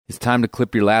It's time to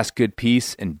clip your last good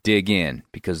piece and dig in,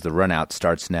 because the RunOut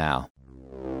starts now.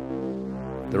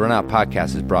 The RunOut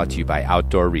podcast is brought to you by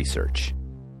Outdoor Research.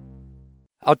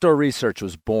 Outdoor Research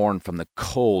was born from the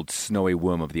cold, snowy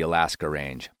womb of the Alaska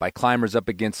Range by climbers up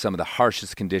against some of the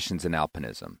harshest conditions in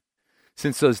alpinism.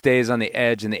 Since those days on the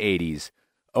edge in the 80s,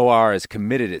 OR has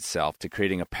committed itself to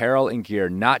creating apparel and gear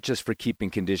not just for keeping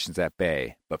conditions at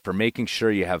bay, but for making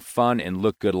sure you have fun and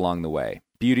look good along the way.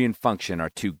 Beauty and function are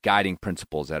two guiding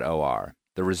principles at OR.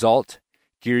 The result?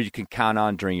 Gear you can count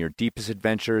on during your deepest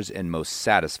adventures and most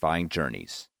satisfying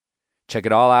journeys. Check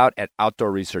it all out at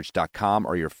outdoorresearch.com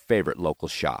or your favorite local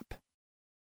shop.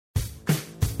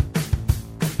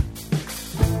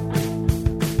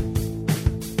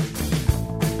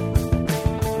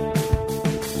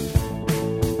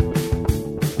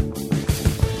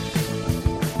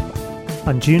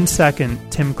 On June 2nd,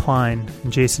 Tim Klein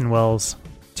and Jason Wells,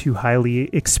 two highly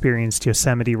experienced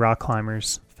Yosemite rock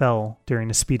climbers, fell during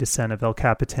a speed ascent of El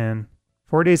Capitan.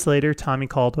 4 days later, Tommy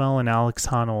Caldwell and Alex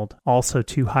Honnold, also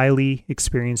two highly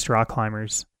experienced rock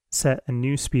climbers, set a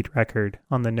new speed record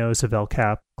on the nose of El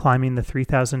Cap, climbing the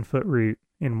 3,000-foot route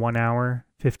in 1 hour,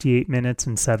 58 minutes,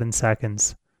 and 7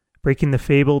 seconds, breaking the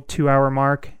fabled 2-hour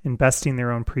mark and besting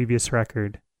their own previous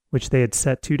record, which they had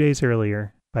set 2 days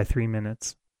earlier, by 3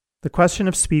 minutes. The question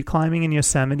of speed climbing in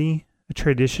Yosemite, a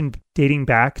tradition dating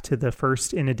back to the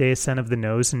first in-a-day ascent of the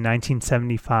nose in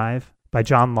 1975 by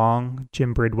John Long,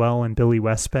 Jim Bridwell, and Billy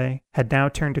Westbay, had now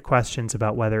turned to questions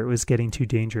about whether it was getting too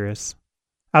dangerous.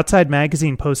 Outside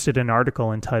Magazine posted an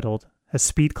article entitled, "Has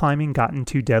Speed Climbing Gotten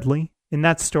Too Deadly?" In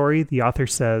that story, the author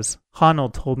says,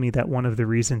 Honnold told me that one of the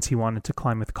reasons he wanted to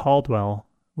climb with Caldwell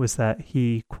was that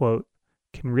he, quote,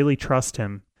 can really trust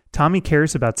him. Tommy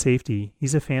cares about safety.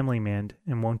 He's a family man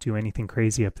and won't do anything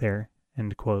crazy up there,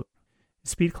 end quote. Is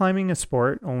speed climbing a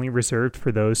sport only reserved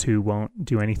for those who won't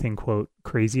do anything, quote,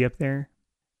 crazy up there?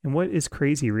 And what is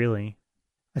crazy, really?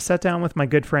 I sat down with my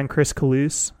good friend Chris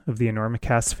Kalous of the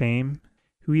Enormocast fame,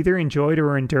 who either enjoyed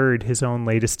or endured his own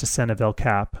latest ascent of El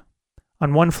Cap.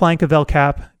 On one flank of El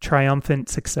Cap, triumphant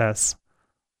success,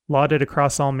 lauded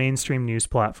across all mainstream news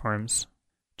platforms.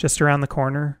 Just around the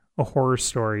corner, a horror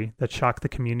story that shocked the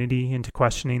community into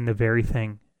questioning the very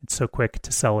thing it's so quick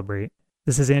to celebrate.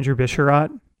 This is Andrew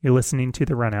Bisharat. You're listening to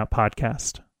the RunOut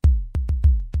podcast.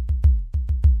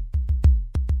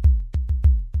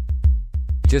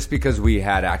 Just because we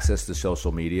had access to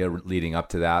social media leading up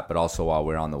to that, but also while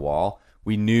we were on the wall,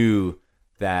 we knew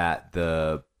that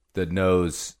the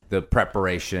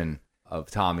preparation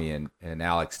of Tommy and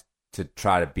Alex to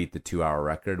try to beat the 2-hour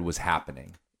record was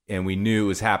happening. And we knew it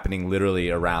was happening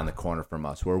literally around the corner from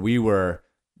us. Where we were,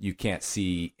 you can't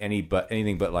see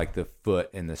anything but like the foot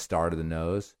and the start of the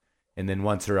nose. And then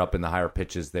once they're up in the higher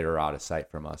pitches, they were out of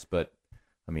sight from us. But,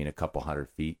 I mean, a couple 100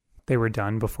 feet. They were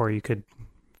done before you could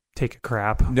take a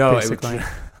crap, no, basically.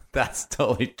 That's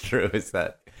totally true.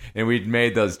 And we'd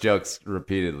made those jokes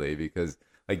repeatedly because,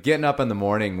 like, getting up in the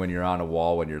morning when you're on a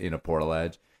wall, when you're in a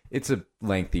portaledge, it's a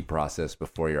lengthy process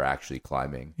before you're actually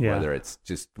climbing. Yeah. Whether it's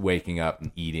just waking up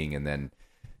and eating and then,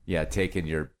 taking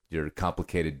your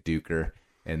complicated duker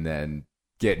and then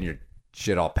getting your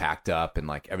shit all packed up and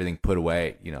like everything put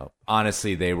away.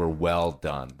 Honestly, they were well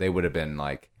done. They would have been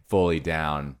like fully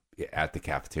down at the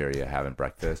cafeteria having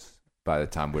breakfast by the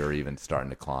time we were even starting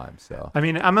to climb. So, I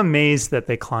mean, I'm amazed that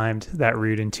they climbed that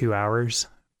route in 2 hours,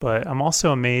 but I'm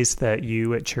also amazed that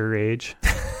you at your age,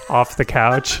 off the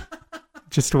couch,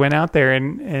 just went out there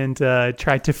and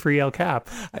tried to free El Cap.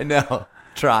 I know.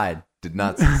 Tried. Did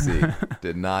not succeed.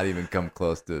 Did not even come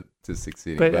close to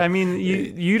succeeding. But I mean,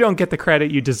 you don't get the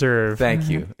credit you deserve. Thank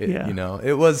you.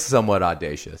 It was somewhat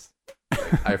audacious.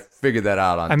 I figured that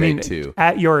out on day 2.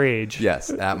 At your age.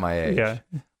 Yes, at my age. Yeah.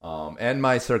 And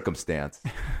my circumstance.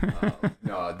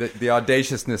 The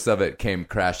audaciousness of it came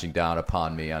crashing down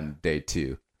upon me on day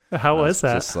 2. How was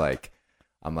that? Just like,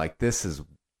 I'm like, this is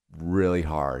really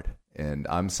hard. And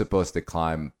I'm supposed to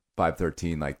climb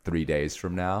 513 like 3 days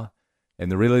from now.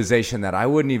 And the realization that I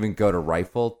wouldn't even go to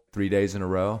rifle 3 days in a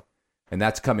row. And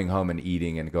that's coming home and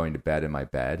eating and going to bed in my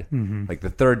bed. Mm-hmm. Like the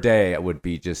third day, it would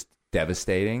be just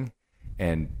devastating.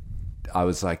 And I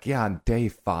was like, on day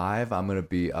 5, I'm going to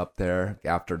be up there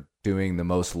after doing the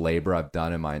most labor I've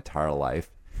done in my entire life.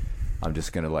 I'm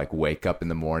just going to like wake up in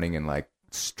the morning and like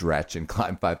stretch and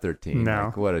climb 513. No.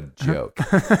 Like, what a joke.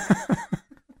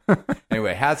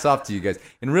 Anyway, hats off to you guys.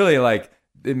 And really, like,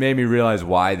 it made me realize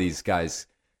why these guys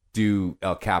do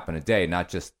El Cap in a day, not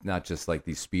just like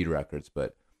these speed records,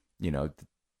 but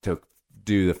to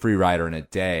do the free rider in a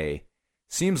day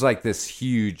seems like this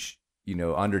huge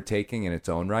undertaking in its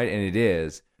own right, and it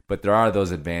is. But there are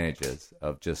those advantages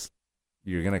of just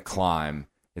you're gonna climb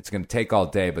It's going to take all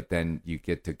day, but then you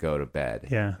get to go to bed.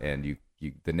 Yeah. And you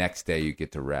the next day you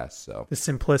get to rest. So the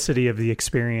simplicity of the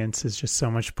experience is just so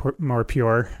much more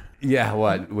pure. Yeah.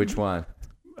 What? Which one?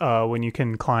 When you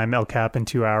can climb El Cap in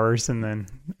 2 hours and then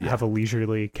have a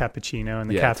leisurely cappuccino in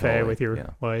the cafe with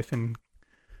your wife. And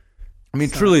I mean,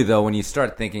 truly though, when you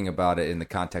start thinking about it in the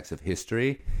context of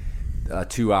history, a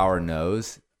 2 hour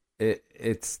nose,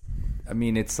 it's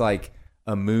like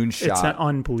a moonshot. It's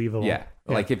unbelievable. Yeah.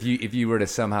 Like if you were to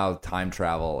somehow time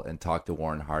travel and talk to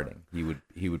Warren Harding,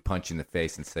 he would punch you in the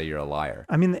face and say you're a liar.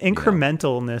 I mean, the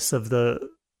incrementalness of the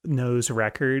nose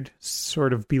record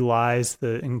sort of belies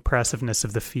the impressiveness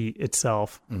of the feat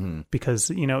itself, because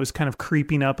it was kind of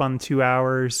creeping up on 2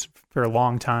 hours for a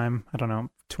long time. I don't know,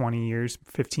 20 years,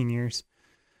 15 years,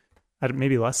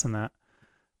 maybe less than that.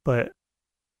 But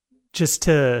just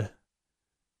to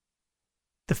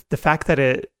the fact that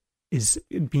it is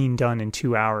being done in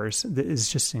 2 hours is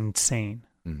just insane.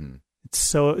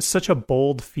 It's such a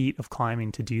bold feat of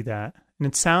climbing to do that. And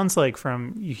it sounds like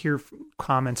you hear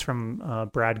comments from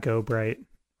Brad Gobright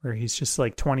where he's just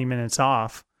like 20 minutes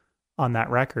off on that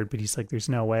record, but he's like, there's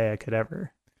no way I could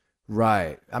ever.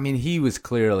 Right. I mean, he was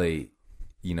clearly,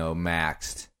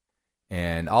 maxed,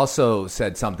 and also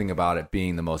said something about it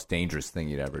being the most dangerous thing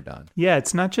you'd ever done. Yeah.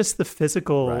 It's not just the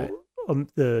physical,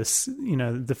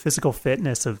 the physical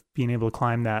fitness of being able to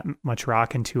climb that much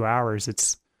rock in 2 hours.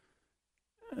 It's,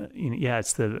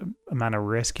 it's the amount of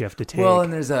risk you have to take. Well,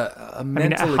 and there's a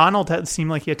mental... I mean, Honnold seemed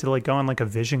like he had to go on like a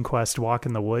vision quest, walk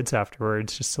in the woods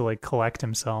afterwards just to collect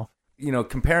himself.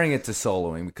 Comparing it to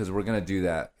soloing, because we're going to do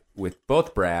that with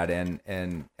both Brad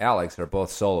and Alex are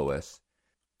both soloists.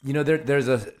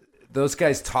 Those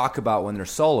guys talk about when they're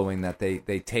soloing that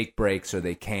they take breaks, or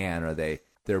they can, or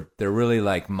they're really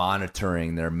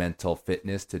monitoring their mental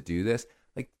fitness to do this.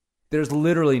 There's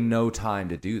literally no time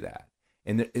to do that.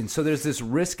 And so there's this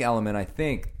risk element, I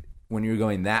think, when you're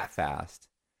going that fast,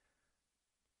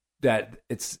 that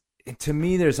to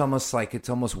me, there's almost it's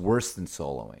almost worse than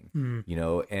soloing,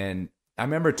 and I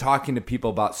remember talking to people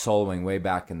about soloing way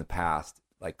back in the past,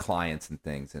 like clients and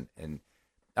things. And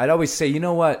I'd always say, you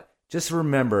know what, just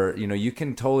remember, you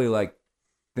can totally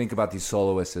think about these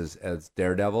soloists as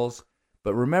daredevils,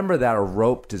 but remember that a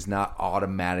rope does not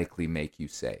automatically make you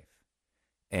safe.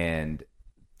 And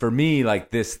for me,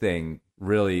 this thing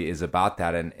really is about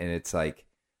that. And it's I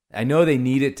know they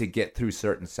need it to get through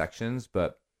certain sections,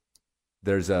 but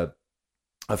there's a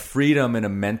freedom and a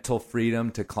mental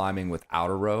freedom to climbing without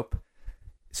a rope.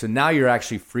 So now you're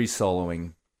actually free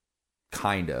soloing,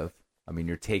 kind of. I mean,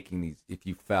 you're taking these, if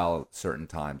you fell at certain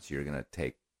times, you're going to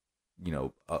take,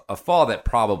 a fall that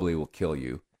probably will kill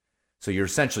you. So you're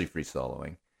essentially free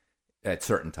soloing at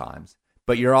certain times,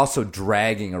 but you're also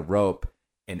dragging a rope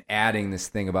and adding this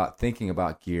thing about thinking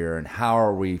about gear and how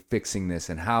are we fixing this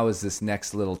and how is this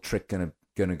next little trick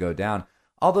gonna go down.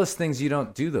 All those things, you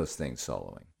don't do those things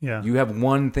soloing. Yeah, you have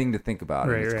one thing to think about.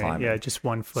 Right, and it's climbing. Yeah, just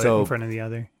one foot in front of the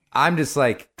other. I'm just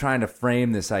trying to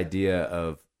frame this idea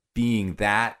of being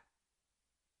that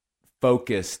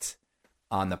focused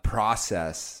on the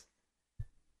process,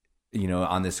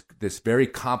 on this very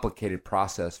complicated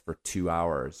process for 2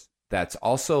 hours. That's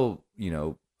also,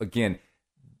 again,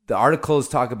 the articles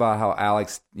talk about how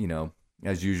Alex,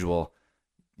 as usual,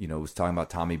 was talking about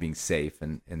Tommy being safe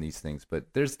and these things.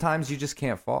 But there's times you just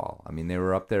can't fall. I mean, they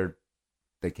were up there,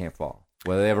 they can't fall,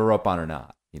 whether they have a rope on or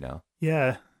not,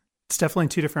 Yeah, it's definitely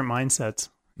two different mindsets.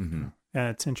 Mm-hmm. And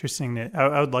it's interesting that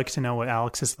I would like to know what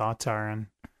Alex's thoughts are on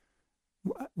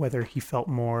whether he felt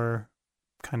more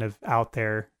kind of out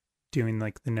there doing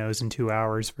the nose in 2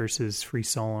 hours versus free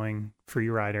soloing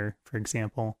Freerider, for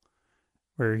example,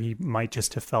 where he might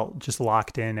just have felt just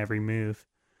locked in every move.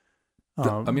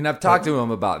 I've talked to him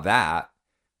about that,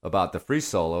 about the free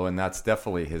solo, and that's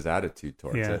definitely his attitude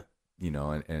towards it.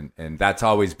 And that's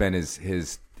always been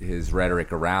his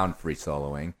rhetoric around free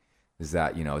soloing, is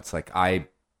that, it's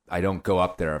I don't go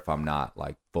up there if I'm not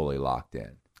fully locked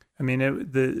in. I mean,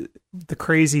 the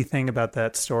crazy thing about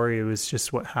that story was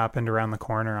just what happened around the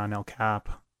corner on El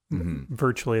Cap,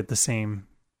 virtually at the same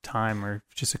time or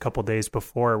just a couple days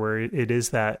before, where it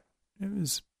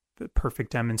was the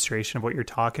perfect demonstration of what you're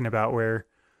talking about, where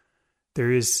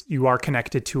you are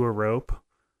connected to a rope,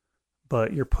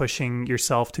 but you're pushing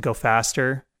yourself to go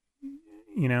faster,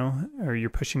 or you're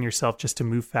pushing yourself just to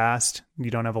move fast. You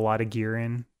don't have a lot of gear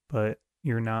in, but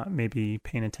you're not maybe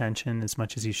paying attention as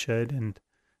much as you should. And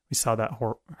we saw that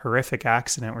horrific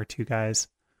accident where two guys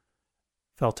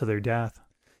fell to their death.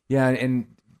 Yeah. And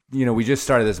we just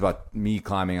started this about me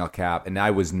climbing El Cap, and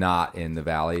I was not in the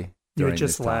valley. You had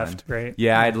just left, right?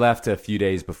 Yeah, I'd left a few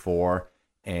days before,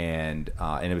 and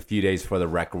in a few days before the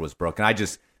record was broken,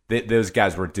 those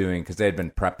guys were doing, because they had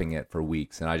been prepping it for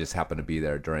weeks, and I just happened to be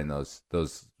there during those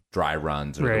dry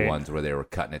runs, or the ones where they were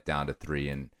cutting it down to 3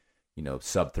 and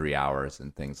sub 3 hours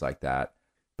and things like that.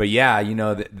 But yeah,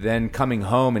 then coming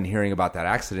home and hearing about that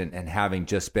accident and having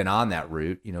just been on that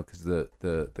route, because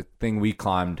the thing we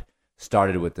climbed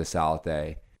started with the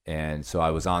Salate, and so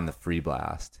I was on the Free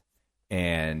Blast.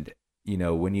 And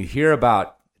when you hear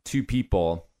about two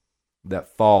people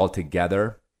that fall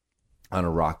together on a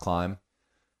rock climb,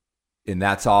 and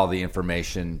that's all the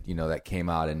information that came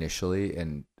out initially,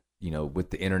 and with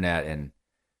the internet and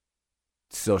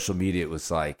social media, it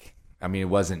was like, it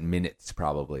wasn't minutes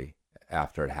probably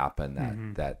after it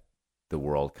happened that the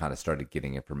world kind of started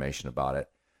getting information about it,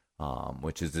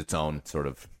 which is its own sort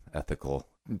of ethical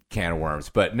can of worms.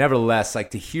 But nevertheless,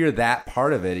 like, to hear that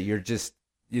part of it,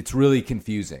 it's really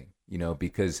confusing,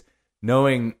 because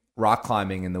knowing rock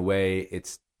climbing and the way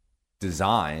it's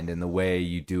designed and the way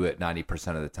you do it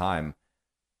 90% of the time,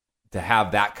 to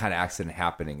have that kind of accident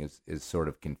happening is sort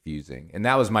of confusing. And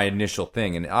that was my initial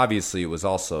thing. And obviously it was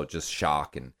also just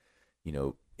shock, and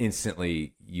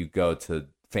instantly you go to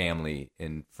family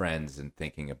and friends and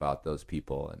thinking about those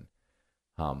people, and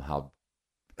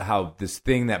how this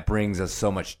thing that brings us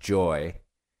so much joy,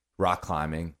 rock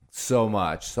climbing, so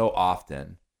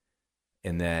often,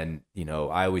 and then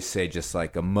I always say, just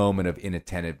like a moment of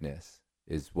inattentiveness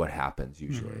is what happens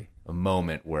usually. A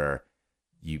moment where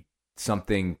you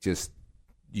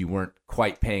weren't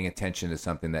quite paying attention to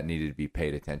something that needed to be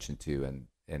paid attention to,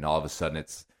 and all of a sudden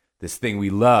it's this thing we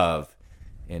love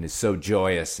and is so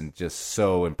joyous and just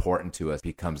so important to us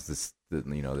becomes this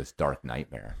dark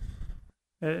nightmare.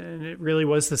 And it really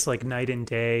was this like night and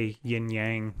day, yin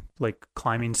yang, like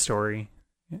climbing story.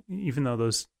 Even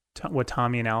though what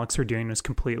Tommy and Alex were doing was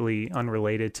completely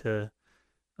unrelated to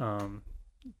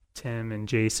Tim and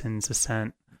Jason's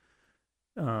ascent,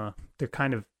 they're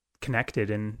kind of connected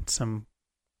in some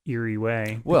eerie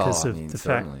way because of the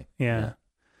certainly. fact, yeah.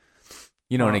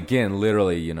 And again,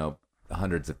 literally,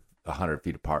 hundreds of 100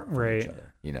 feet apart from each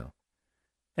other,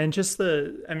 And just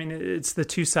it's the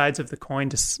two sides of the coin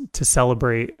to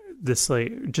celebrate this,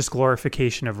 like, just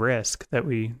glorification of risk that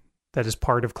is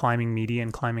part of climbing media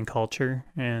and climbing culture.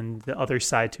 And the other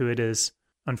side to it is,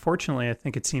 unfortunately, I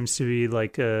think it seems to be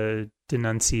like a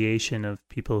denunciation of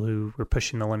people who were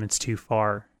pushing the limits too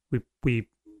far. We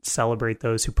celebrate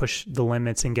those who push the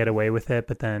limits and get away with it,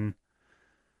 but then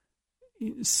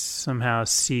somehow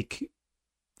seek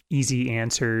easy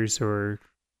answers or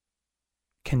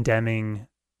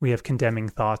we have condemning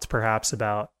thoughts perhaps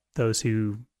about those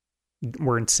who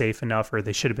weren't safe enough, or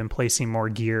they should have been placing more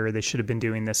gear, or they should have been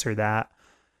doing this or that.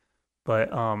 But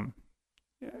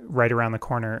right around the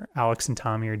corner, Alex and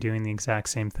Tommy are doing the exact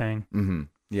same thing. Mm-hmm.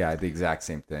 Yeah, the exact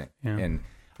same thing. Yeah. And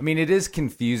it is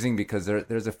confusing because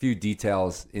there's a few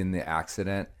details in the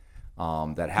accident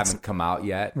that haven't come out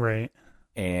yet. Right.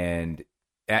 And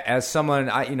as someone,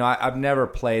 I've never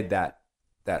played that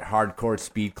hardcore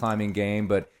speed climbing game,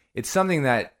 but it's something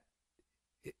that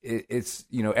it's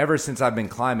ever since I've been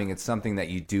climbing, it's something that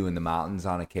you do in the mountains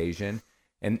on occasion,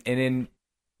 and in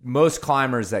most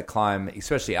climbers that climb,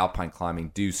 especially alpine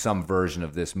climbing, do some version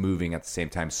of this, moving at the same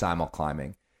time, simul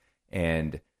climbing.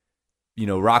 And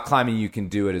rock climbing, you can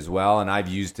do it as well, and I've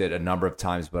used it a number of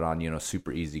times, but on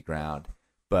super easy ground.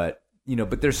 But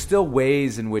there's still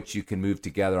ways in which you can move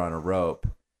together on a rope,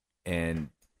 and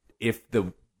if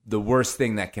the worst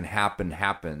thing that can happen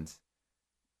happens,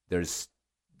 there's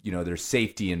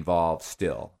safety involved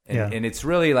still. And it's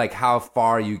really like how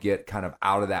far you get kind of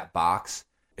out of that box.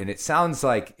 And it sounds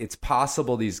like it's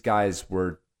possible these guys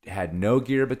had no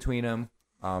gear between them.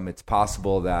 It's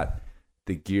possible that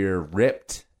the gear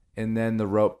ripped and then the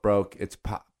rope broke.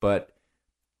 But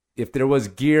if there was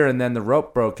gear and then the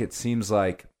rope broke, it seems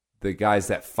like the guys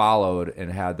that followed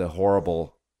and had the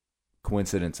horrible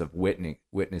coincidence of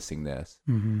witnessing this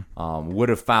would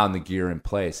have found the gear in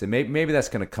place. And maybe that's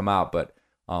going to come out, but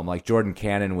like Jordan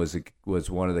Cannon was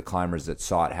one of the climbers that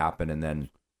saw it happen, and then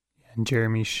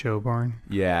Jeremy Shoborn.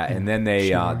 Yeah, and then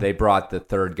they brought the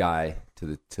third guy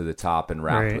to the top and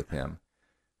rapped with him.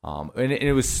 And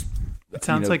it was. It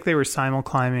sounds like they were simul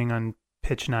climbing on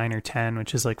pitch 9 or 10,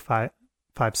 which is like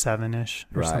 5.7-ish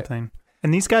or something.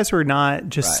 And these guys were not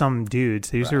just some dudes;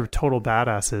 these were total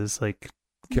badasses, like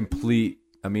complete.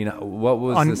 What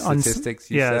was the statistics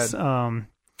you said?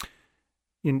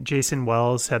 Jason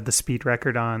Wells had the speed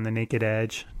record on the Naked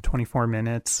Edge, 24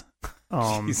 minutes.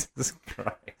 Jesus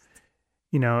Christ.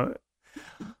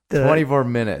 24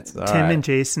 minutes. Tim and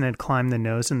Jason had climbed the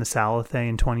nose and the Salate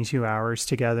in 22 hours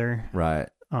together. Right.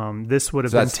 This would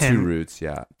have So been that's two routes,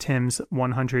 yeah. Tim's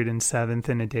 107th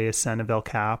in a day ascent of El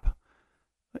Cap.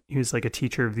 He was like a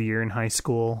teacher of the year in high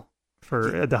school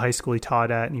for the high school he taught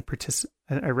at, and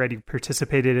I read he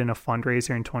participated in a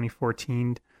fundraiser in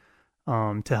 2014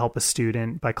 to help a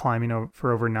student by climbing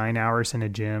for over 9 hours in a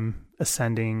gym,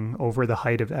 ascending over the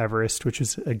height of Everest, which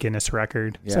is a Guinness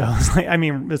record. Yeah. So I was like, I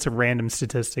mean, it's a random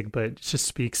statistic, but it just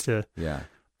speaks to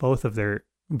both of their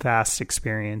vast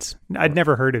experience. I'd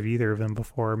never heard of either of them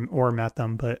before or met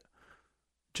them, but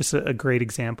just a great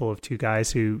example of two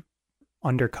guys who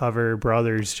undercover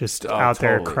brothers just out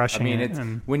there crushing it.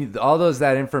 When all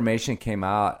that information came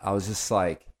out, I was just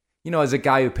like, as a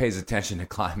guy who pays attention to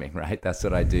climbing, right? That's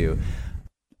what I do.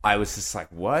 I was just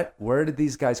like, what? Where did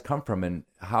these guys come from? And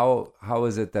how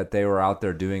is it that they were out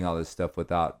there doing all this stuff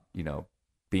without,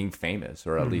 being famous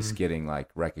or at least getting like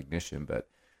recognition? But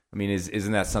I mean,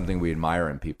 isn't that something we admire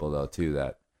in people though, too,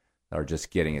 that are just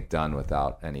getting it done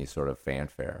without any sort of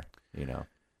fanfare,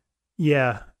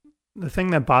 Yeah. The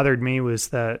thing that bothered me was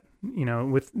that,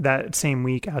 with that same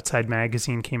week, Outside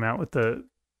Magazine came out with the,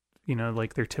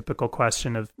 like their typical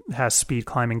question of, has speed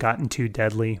climbing gotten too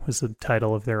deadly, was the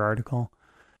title of their article.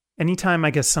 Anytime,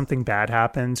 I guess, something bad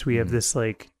happens, we have this,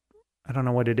 like, I don't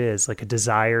know what it is, like a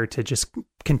desire to just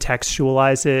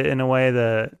contextualize it in a way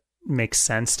that makes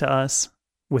sense to us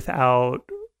without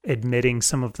admitting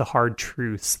some of the hard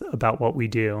truths about what we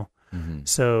do.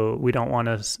 So we don't want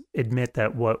to admit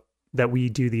that we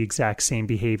do the exact same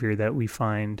behavior that we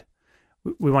find.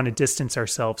 We want to distance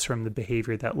ourselves from the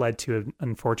behavior that led to an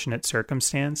unfortunate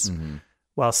circumstance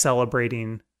while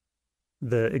celebrating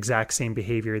the exact same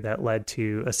behavior that led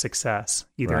to a success,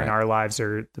 either in our lives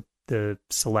or the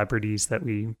celebrities that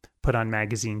we put on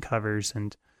magazine covers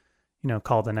and,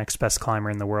 call the next best climber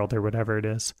in the world or whatever it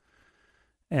is.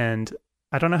 And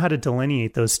I don't know how to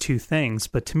delineate those two things,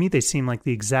 but to me, they seem like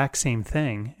the exact same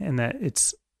thing. And that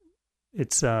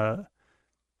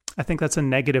I think that's a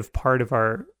negative part of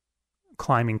our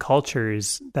climbing culture,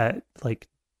 is that like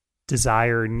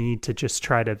desire, need to just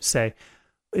try to say,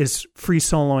 is free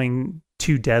soloing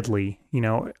too deadly?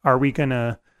 Are we going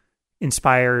to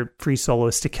inspire free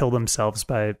soloists to kill themselves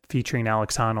by featuring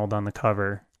Alex Honnold on the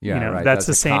cover? Yeah, that's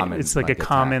the same. Common, it's like a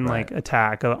common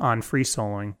attack on free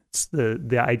soloing. It's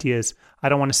the idea is, I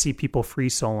don't want to see people free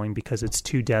soloing because it's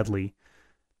too deadly,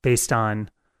 based on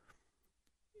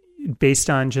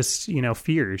just,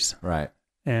 fears. Right.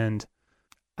 And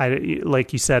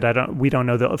like you said, we don't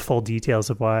know the full details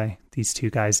of why these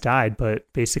two guys died,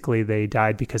 but basically they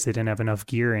died because they didn't have enough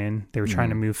gear in. They were trying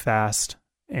to move fast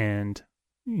and,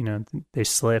 they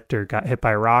slipped or got hit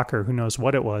by a rock or who knows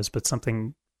what it was, but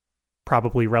something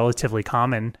probably relatively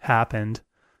common happened.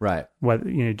 Right.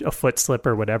 Whether, a foot slip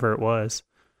or whatever it was.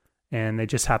 And they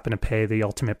just happened to pay the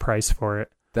ultimate price for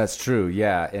it. That's true.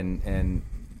 Yeah. And,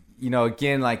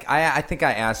 again, like I think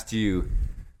I asked you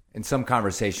in some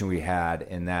conversation we had,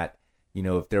 in that,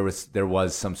 if there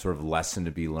was some sort of lesson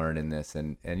to be learned in this,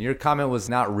 and your comment was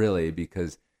not really,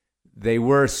 because they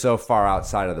were so far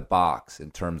outside of the box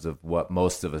in terms of what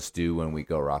most of us do when we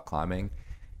go rock climbing.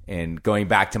 And going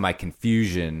back to my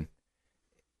confusion,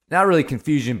 not really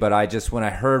confusion, but when I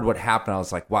heard what happened, I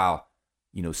was like, wow,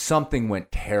 something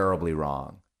went terribly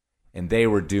wrong. And they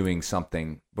were doing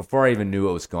something, before I even knew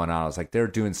what was going on, I was like, they're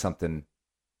doing something,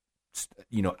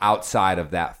 outside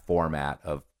of that format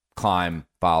of climb,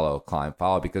 follow,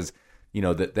 because,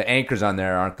 the anchors on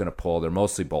there aren't going to pull. They're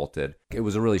mostly bolted. It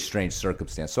was a really strange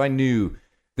circumstance. So I knew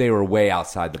they were way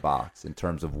outside the box in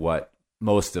terms of what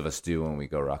most of us do when we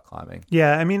go rock climbing.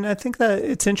 Yeah, I mean, I think that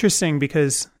it's interesting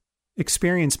because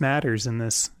experience matters in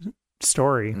this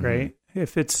story, right?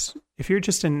 If you're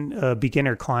just a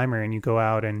beginner climber and you go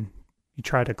out and you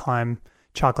try to climb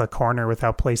Chocolate Corner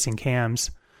without placing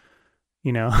cams,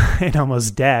 and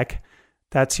almost deck,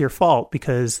 that's your fault,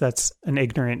 because that's an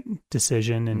ignorant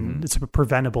decision and it's a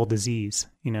preventable disease.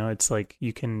 It's like,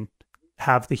 you can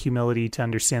have the humility to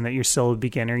understand that you're still a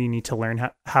beginner. You need to learn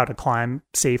how to climb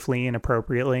safely and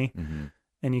appropriately.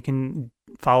 And you can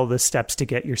follow the steps to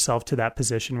get yourself to that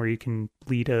position where you can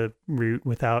lead a route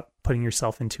without putting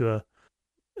yourself into a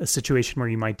situation where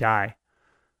you might die.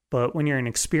 But when you're an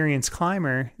experienced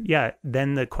climber,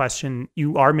 then the question,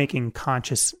 you are making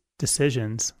conscious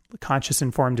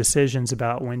informed decisions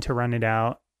about when to run it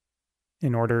out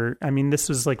in order. I mean, this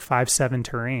was like 5-7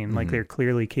 terrain. Like, they're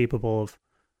clearly capable of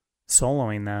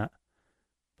soloing that,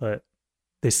 but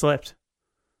they slipped.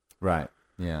 Right.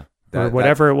 Yeah. Or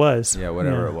whatever it was. Yeah.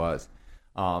 Whatever it was.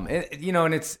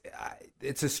 And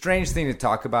it's a strange thing to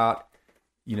talk about.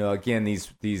 Again,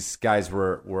 these guys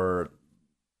were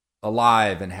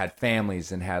alive and had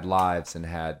families and had lives and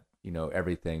had,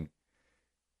 everything.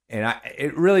 And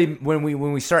it really, when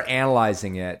we start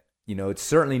analyzing it, you know, it's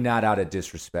certainly not out of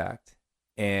disrespect.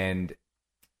 And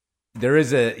there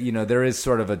is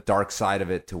sort of a dark side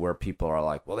of it to where people are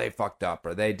like, well, they fucked up,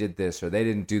 or they did this, or they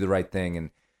didn't do the right thing, and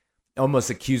almost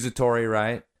accusatory,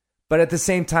 right? But at the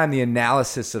same time, the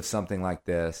analysis of something like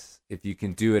this, if you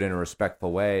can do it in a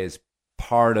respectful way, is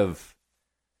part of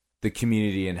the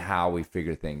community and how we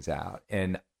figure things out.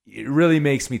 And it really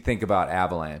makes me think about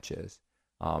avalanches.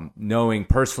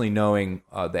 Personally knowing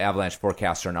the avalanche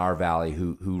forecaster in our valley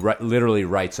who literally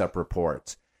writes up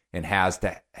reports and has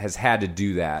had to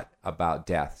do that about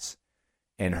deaths,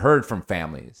 and heard from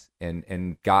families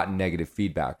and gotten negative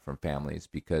feedback from families,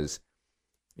 because,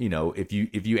 you know, if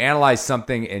you analyze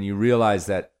something and you realize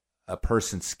that a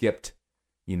person skipped,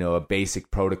 you know, a basic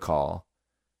protocol,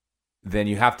 then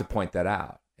you have to point that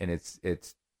out. And it's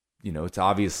you know, it's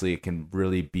obviously, it can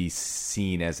really be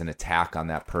seen as an attack on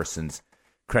that person's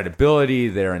credibility,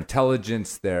 their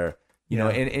intelligence, their, you know,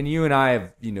 and you and I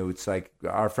have, you know, it's like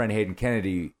our friend Hayden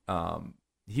Kennedy,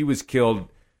 he was killed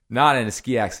not in a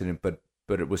ski accident, but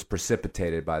it was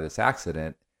precipitated by this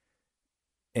accident.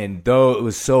 And though it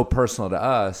was so personal to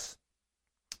us,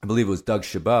 I believe it was Doug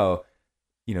Chabot,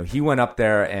 you know, he went up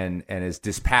there and as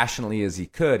dispassionately as he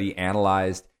could, he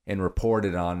analyzed and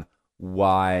reported on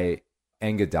why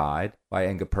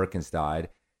Enga Perkins died,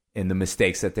 and the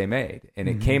mistakes that they made. And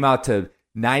it came out to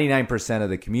 99% of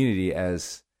the community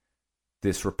as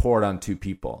this report on two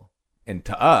people. And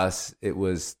to us, it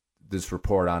was this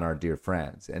report on our dear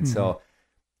friends. And so,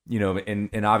 you know,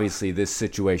 and obviously this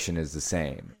situation is the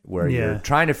same, where you're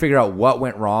trying to figure out what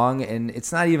went wrong. And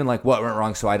it's not even like what went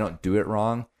wrong so I don't do it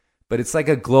wrong, but it's like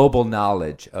a global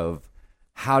knowledge of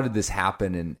how did this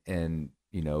happen? And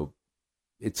you know,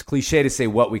 it's cliche to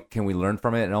say can we learn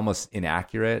from it, and almost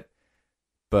inaccurate.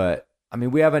 But I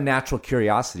mean, we have a natural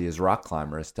curiosity as rock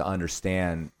climbers to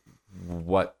understand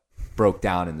what broke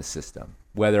down in the system,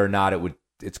 whether or not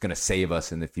it's going to save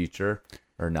us in the future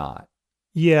or not.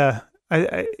 Yeah.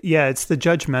 It's the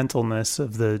judgmentalness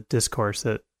of the discourse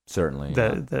that certainly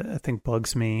that I think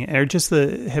bugs me, or just the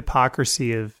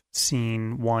hypocrisy of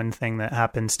seeing one thing that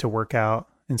happens to work out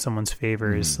in someone's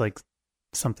favor is like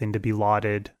something to be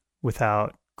lauded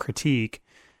without critique,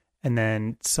 and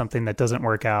then something that doesn't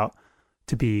work out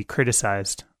to be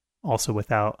criticized also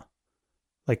without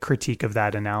like critique of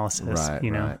that analysis,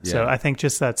 you know? Right, yeah. So I think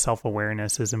just that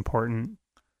self-awareness is important.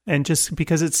 And just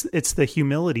because it's the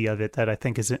humility of it that I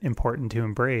think is important to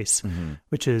embrace,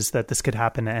 which is that this could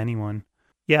happen to anyone.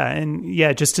 Yeah. And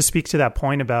just to speak to that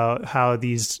point about how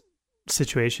these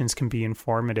situations can be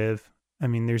informative. I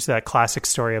mean, there's that classic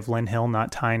story of Lynn Hill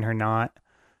not tying her knot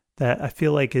that I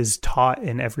feel like is taught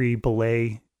in every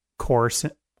belay course,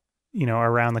 you know,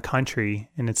 around the country.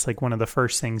 And it's like one of the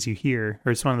first things you hear,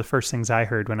 or it's one of the first things I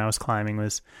heard when I was climbing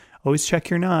was, always check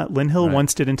your knot. Lynn Hill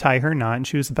once didn't tie her knot, and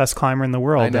she was the best climber in the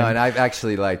world. I know, and I've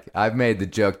actually, I've made the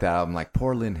joke that I'm like,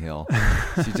 poor Lynn Hill.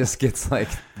 She just gets like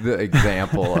the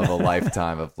example of a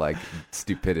lifetime of like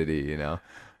stupidity, you know?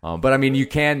 But I mean,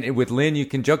 with Lynn, you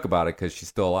can joke about it because she's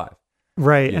still alive.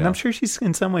 Right. And I'm sure she's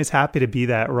in some ways happy to be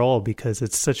that role because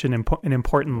it's such an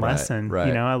important lesson. Right.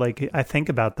 You know, I think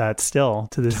about that still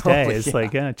to this day. It's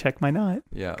like, check my knot.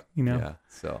 Yeah. You know? Yeah.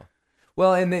 So,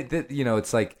 well, and you know,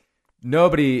 it's like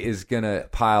nobody is going to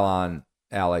pile on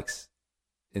Alex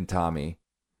and Tommy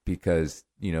because,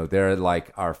 you know, they're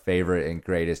like our favorite and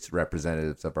greatest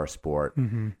representatives of our sport.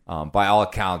 By all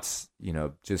accounts, you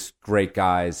know, just great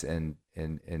guys and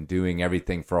doing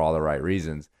everything for all the right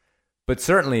reasons. But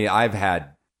certainly I've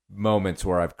had moments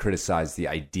where I've criticized the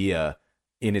idea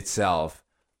in itself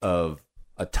of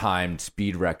a timed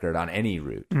speed record on any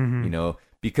route, you know,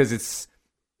 because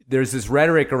there's this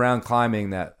rhetoric around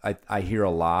climbing that I hear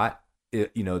a lot,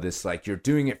 you know, this like you're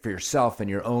doing it for yourself and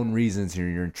your own reasons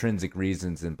and your intrinsic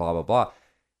reasons and blah, blah, blah.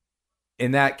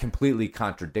 And that completely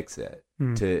contradicts it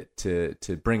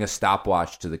to bring a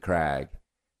stopwatch to the crag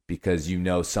because you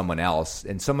know someone else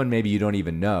and someone maybe you don't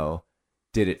even know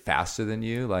did it faster than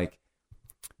you, like,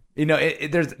 you know,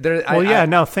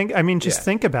 think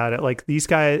about it. Like these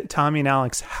guys, Tommy and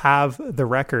Alex, have the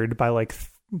record by like,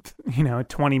 you know,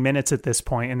 20 minutes at this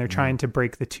point, and they're trying to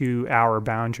break the 2-hour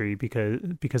boundary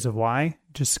because of why?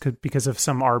 Because of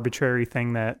some arbitrary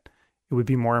thing that it would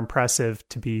be more impressive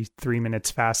to be 3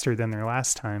 minutes faster than their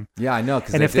last time. Yeah, I know.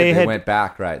 Because they went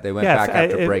back, right? They went back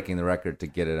after breaking the record to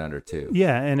get it under 2.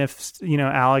 Yeah, and if, you know,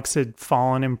 Alex had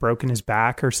fallen and broken his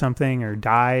back or something or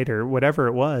died or whatever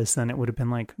it was, then it would have been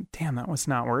like, damn, that was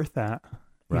not worth that.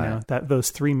 Right. You know,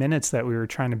 those 3 minutes that we were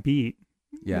trying to beat,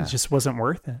 it just wasn't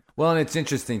worth it. Well, and it's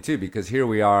interesting too, because here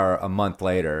we are a month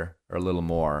later or a little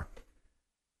more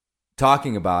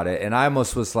talking about it, and I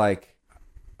almost was like,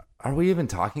 are we even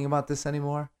talking about this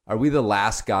anymore? Are we the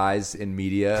last guys in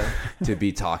media to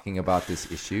be talking about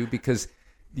this issue? Because,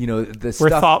 we're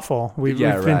thoughtful. We've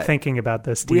been thinking about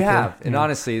this deeply. We have. And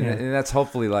honestly, and that's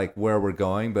hopefully like where we're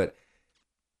going. But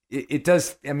it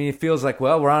does, it feels like,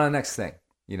 well, we're on the next thing.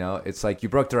 It's like, you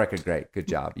broke the record. Great. Good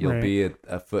job. You'll be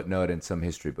a footnote in some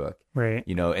history book. Right.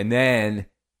 And then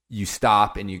you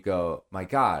stop and you go, my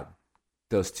God,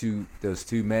 those two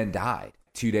men died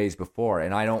 2 days before.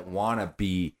 And I don't want to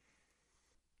be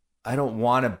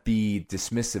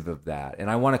dismissive of that.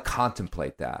 And I want to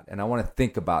contemplate that. And I want to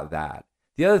think about that.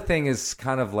 The other thing is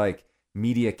kind of like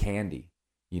media candy.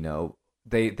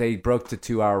 They broke the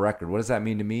 2-hour record. What does that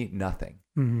mean to me? Nothing.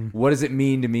 Mm-hmm. What does it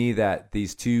mean to me that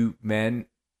these two men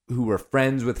who were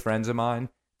friends with friends of mine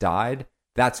died?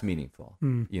 That's meaningful,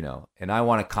 and I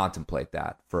want to contemplate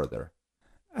that further.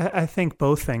 I think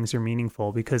both things are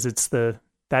meaningful because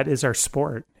that is our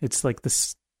sport. It's like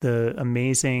the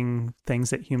amazing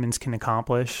things that humans can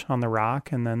accomplish on the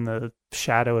rock, and then the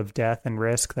shadow of death and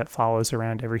risk that follows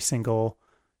around every single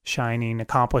shining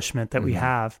accomplishment that we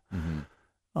have.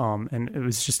 Mm-hmm. And it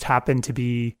was just happened to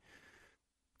be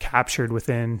captured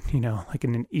within, like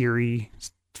in an eerie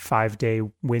 5-day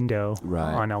window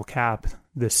on El Cap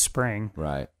this spring.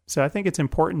 Right. So I think it's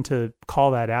important to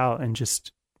call that out and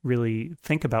just really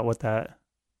think about what that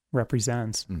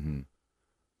represents. Mm-hmm.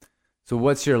 So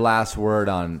what's your last word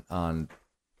on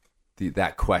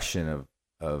that question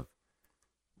of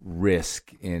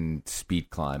risk in speed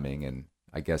climbing, and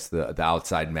I guess the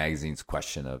Outside Magazine's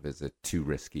question of, is it too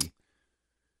risky?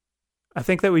 I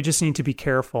think that we just need to be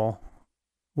careful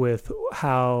with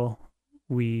how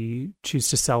we choose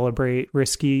to celebrate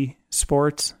risky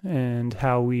sports and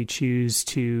how we choose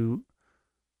to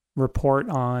report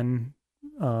on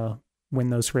when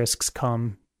those risks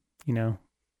come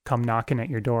knocking at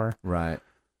your door. Right.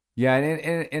 Yeah.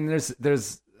 And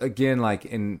there's again, like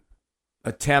in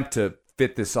attempt to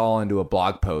fit this all into a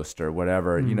blog post or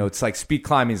whatever, it's like speed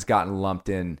climbing's gotten lumped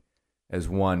in as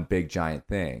one big giant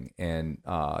thing. And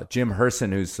Jim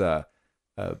Herson, who's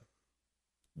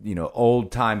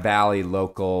old time Valley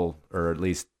local, or at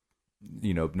least,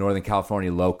 Northern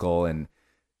California local, and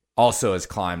also has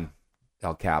climbed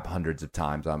El Cap hundreds of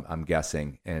times, I'm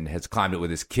guessing, and has climbed it with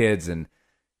his kids. And,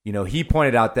 he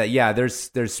pointed out that,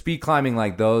 there's speed climbing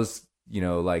like those,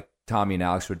 like Tommy and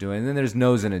Alex were doing. And then there's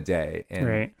nose in a day.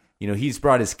 And, he's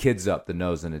brought his kids up the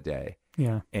nose in a day.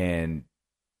 Yeah. And,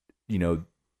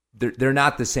 they're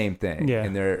not the same thing. Yeah.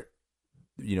 And they're,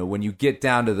 when you get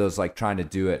down to those, like trying to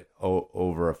do it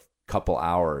over a couple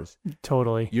hours,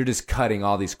 totally, you're just cutting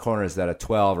all these corners that a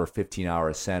 12 or 15 hour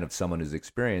ascent of someone who's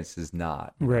experienced is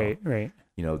not. Right.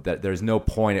 That there's no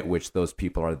point at which those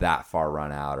people are that far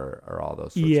run out or all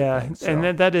those sorts of things. So.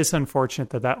 And that is unfortunate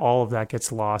that all of that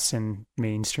gets lost in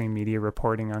mainstream media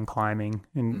reporting on climbing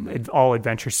and all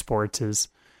adventure sports.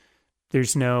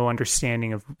 There's no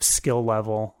understanding of skill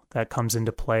level that comes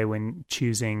into play when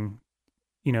choosing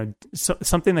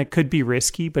something that could be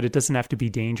risky, but it doesn't have to be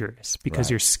dangerous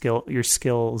because your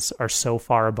skills are so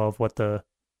far above what the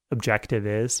objective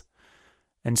is.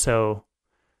 And so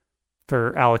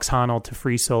for Alex Honnold to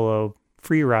free solo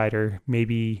free rider,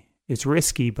 maybe it's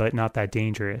risky, but not that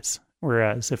dangerous.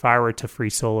 Whereas if I were to free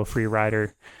solo free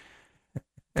rider,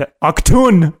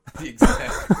 Aktun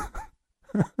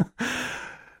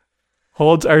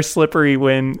holds our slippery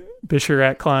when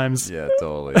Bicharat climbs. Yeah,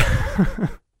 totally.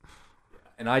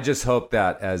 And I just hope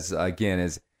that as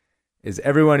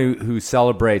everyone who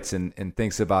celebrates and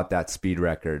thinks about that speed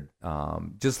record,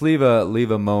 just leave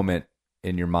a moment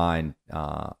in your mind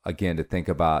again to think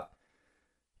about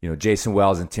Jason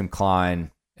Wells and Tim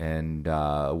Klein and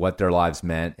what their lives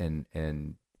meant,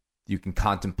 and you can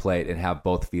contemplate and have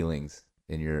both feelings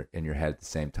in your head at the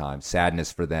same time: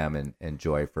 sadness for them and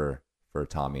joy for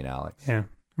Tommy and Alex. Yeah,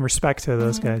 respect to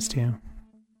those guys too,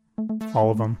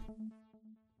 all of them.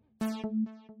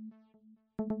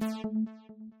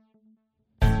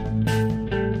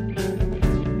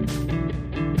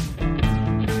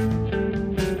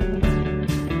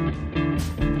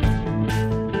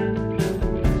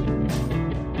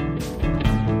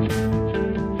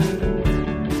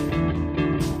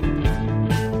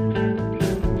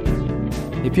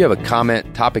 If you have a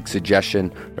comment, topic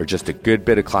suggestion, or just a good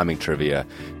bit of climbing trivia,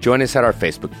 join us at our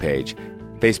Facebook page,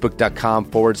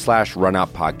 facebook.com/RunOut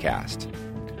Podcast.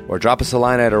 Or drop us a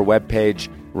line at our webpage,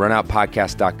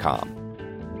 runoutpodcast.com.